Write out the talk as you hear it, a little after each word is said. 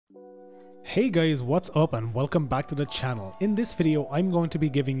Hey guys, what's up and welcome back to the channel. In this video I'm going to be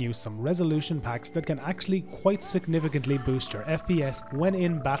giving you some resolution packs that can actually quite significantly boost your FPS when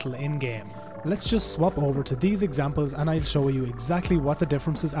in battle in-game. Let's just swap over to these examples and I'll show you exactly what the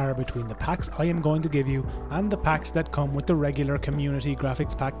differences are between the packs I am going to give you and the packs that come with the regular community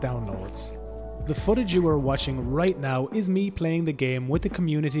graphics pack downloads. The footage you are watching right now is me playing the game with the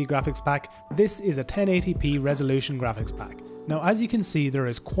community graphics pack. This is a 1080p resolution graphics pack. Now as you can see, there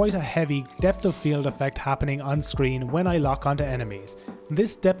is quite a heavy depth of field effect happening on screen when I lock onto enemies.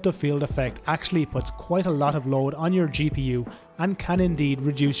 This depth of field effect actually puts quite a lot of load on your GPU and can indeed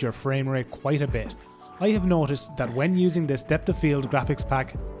reduce your frame rate quite a bit. I have noticed that when using this depth of field graphics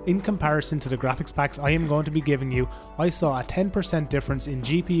pack, in comparison to the graphics packs I am going to be giving you, I saw a 10% difference in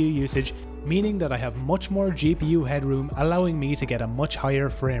GPU usage, meaning that I have much more GPU headroom, allowing me to get a much higher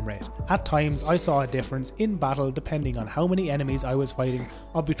frame rate. At times I saw a difference in battle depending on how many enemies I was fighting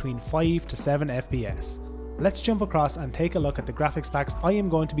of between 5 to 7 FPS. Let's jump across and take a look at the graphics packs I am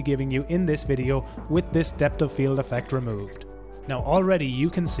going to be giving you in this video with this depth of field effect removed. Now already you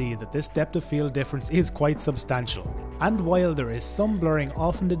can see that this depth of field difference is quite substantial, and while there is some blurring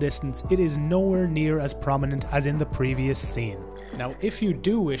off in the distance, it is nowhere near as prominent as in the previous scene. Now if you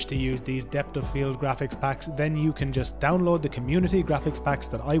do wish to use these depth of field graphics packs, then you can just download the community graphics packs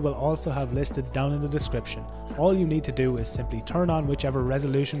that I will also have listed down in the description. All you need to do is simply turn on whichever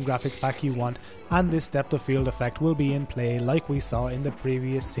resolution graphics pack you want and this depth of field effect will be in play like we saw in the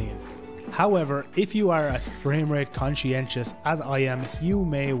previous scene. However, if you are as framerate conscientious as I am, you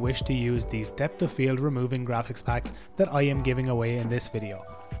may wish to use these depth of field removing graphics packs that I am giving away in this video.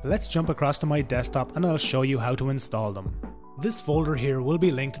 Let's jump across to my desktop and I'll show you how to install them. This folder here will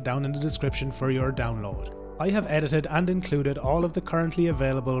be linked down in the description for your download. I have edited and included all of the currently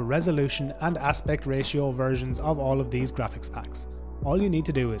available resolution and aspect ratio versions of all of these graphics packs. All you need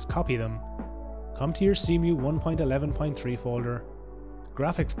to do is copy them, come to your Cemu 1.11.3 folder,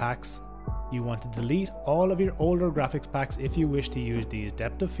 graphics packs. You want to delete all of your older graphics packs if you wish to use these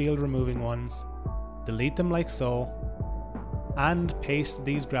depth of field removing ones, delete them like so, and paste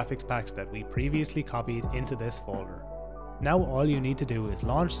these graphics packs that we previously copied into this folder. Now all you need to do is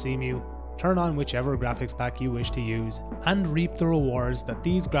launch Cemu, turn on whichever graphics pack you wish to use, and reap the rewards that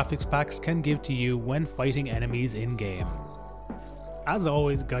these graphics packs can give to you when fighting enemies in game. As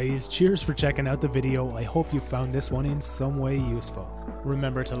always guys, cheers for checking out the video. I hope you found this one in some way useful.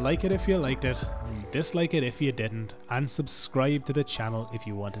 Remember to like it if you liked it, dislike it if you didn't, and subscribe to the channel if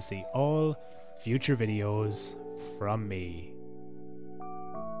you want to see all future videos from me.